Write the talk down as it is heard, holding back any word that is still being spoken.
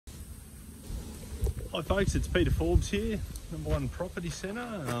Hi folks, it's Peter Forbes here, #1 Property Centre.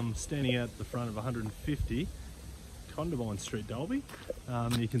 I'm standing out the front of 150 Condamine Street, Dalby.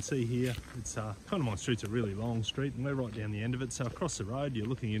 You can see here, Condamine Street's a really long street and we're right down the end of it. So across the road, you're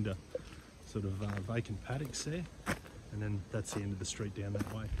looking into sort of vacant paddocks there. And then that's the end of the street down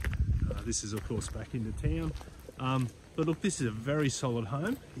that way. This is of course back into town. But look, this is a very solid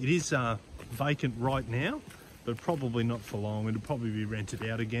home. It is vacant right now, but probably not for long. It'll probably be rented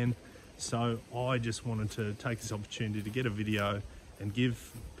out again. So I just wanted to take this opportunity to get a video and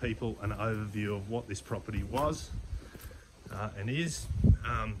give people an overview of what this property was and is.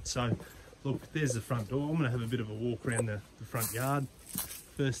 So look, there's the front door. I'm going to have a bit of a walk around the front yard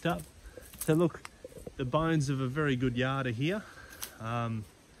first up. So look, the bones of a very good yard are here. Yeah,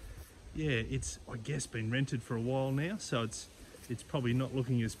 it's, I guess, been rented for a while now, so it's probably not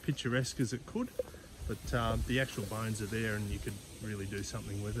looking as picturesque as it could, but the actual bones are there and you could really do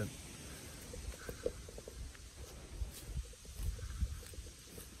something with it.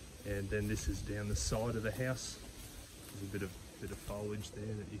 And then this is down the side of the house. There's a bit of foliage there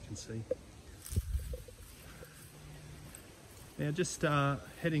that you can see. Now just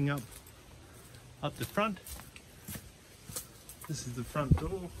heading up the front. This is the front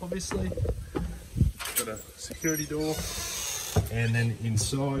door, obviously. Got a security door, and then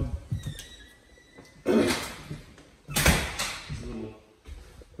inside, there's a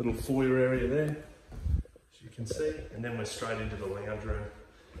little foyer area there, as you can see, and then we're straight into the lounge room.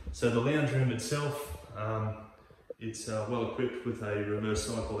 So the lounge room itself, it's well equipped with a reverse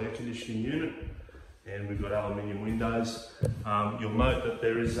cycle air conditioning unit, and we've got aluminium windows. You'll note that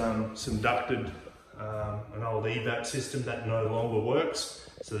there is some ducted, an old evap system that no longer works.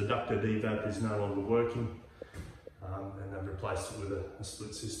 So the ducted evap is no longer working, and they've replaced it with a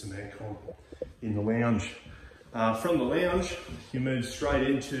split system aircon in the lounge. From the lounge, you move straight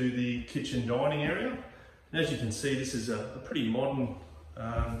into the kitchen dining area. And as you can see, this is a pretty modern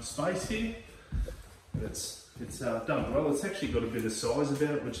space here. It's done well. It's actually got a bit of size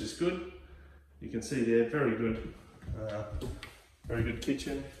about it, which is good. You can see there, very good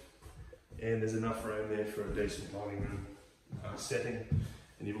kitchen, and there's enough room there for a decent dining room setting.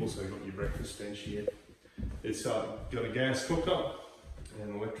 And you've also got your breakfast bench here. It's got a gas cooker and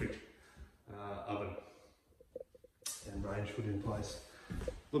an electric oven and range put in place.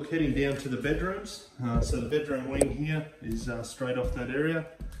 Look, heading down to the bedrooms. So the bedroom wing here is straight off that area.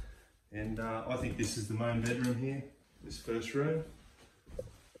 And I think this is the main bedroom here, this first room.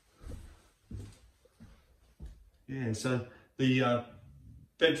 Yeah, so the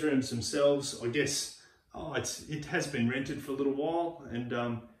bedrooms themselves, I guess, it has been rented for a little while, and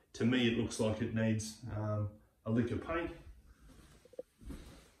to me it looks like it needs a lick of paint.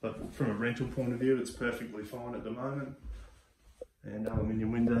 But from a rental point of view, it's perfectly fine at the moment. And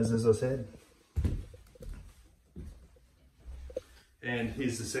aluminium windows, as I said. And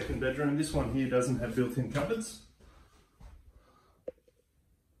here's the second bedroom. This one here doesn't have built-in cupboards.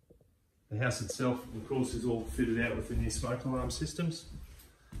 The house itself, of course, is all fitted out with the new smoke alarm systems.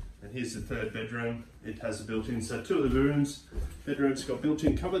 And here's the third bedroom. It has a built-in, so two of the bedrooms got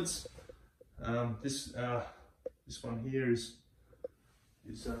built-in cupboards. This one here is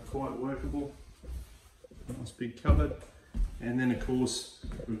quite workable. Nice big cupboard. And then of course,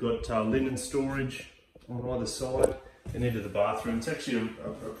 we've got linen storage on either side and into the bathroom. It's actually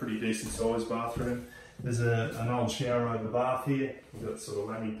a pretty decent sized bathroom. There's an old shower over bath here. We've got sort of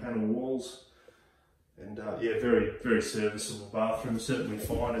lamy panel walls. And yeah, very, very serviceable bathroom. Certainly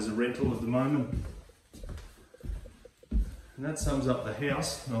fine as a rental at the moment. And that sums up the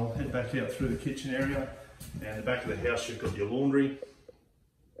house. And I'll head back out through the kitchen area. And the back of the house, you've got your laundry.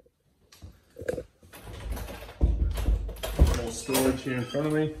 More storage here in front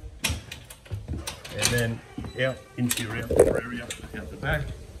of me. And then out into your outdoor area out the back.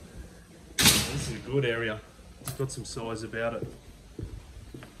 This is a good area. It's got some size about it.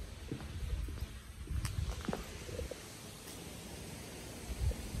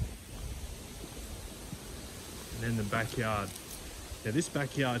 And then the backyard. Now this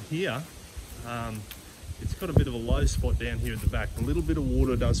backyard here, it's got a bit of a low spot down here at the back. A little bit of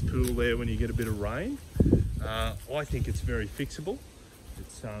water does pool there when you get a bit of rain. I think it's very fixable.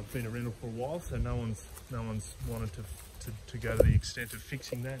 It's been a rental for a while, so no one's wanted to go to the extent of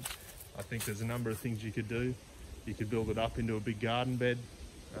fixing that. I think there's a number of things you could do. You could build it up into a big garden bed.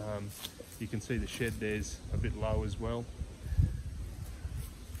 You can see the shed there's a bit low as well.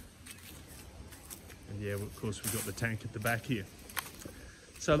 And yeah, of course we've got the tank at the back here.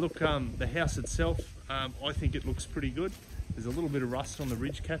 So look, the house itself, I think it looks pretty good. There's a little bit of rust on the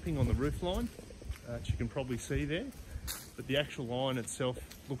ridge capping on the roof line, which you can probably see there. But the actual line itself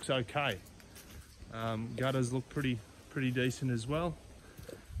looks okay. Gutters look pretty decent as well.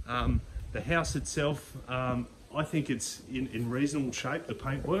 The house itself, I think it's in reasonable shape, the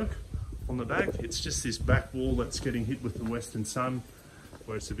paintwork on the back. It's just this back wall that's getting hit with the western sun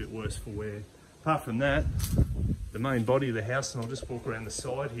where it's a bit worse for wear. Apart from that, the main body of the house, and I'll just walk around the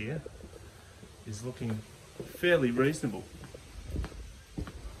side here, is looking fairly reasonable.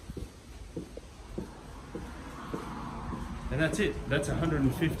 And that's it. That's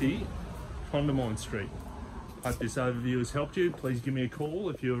 150 Condamine Street. Hope this overview has helped you. Please give me a call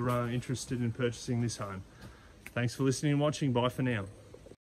if you're interested in purchasing this home. Thanks for listening and watching. Bye for now.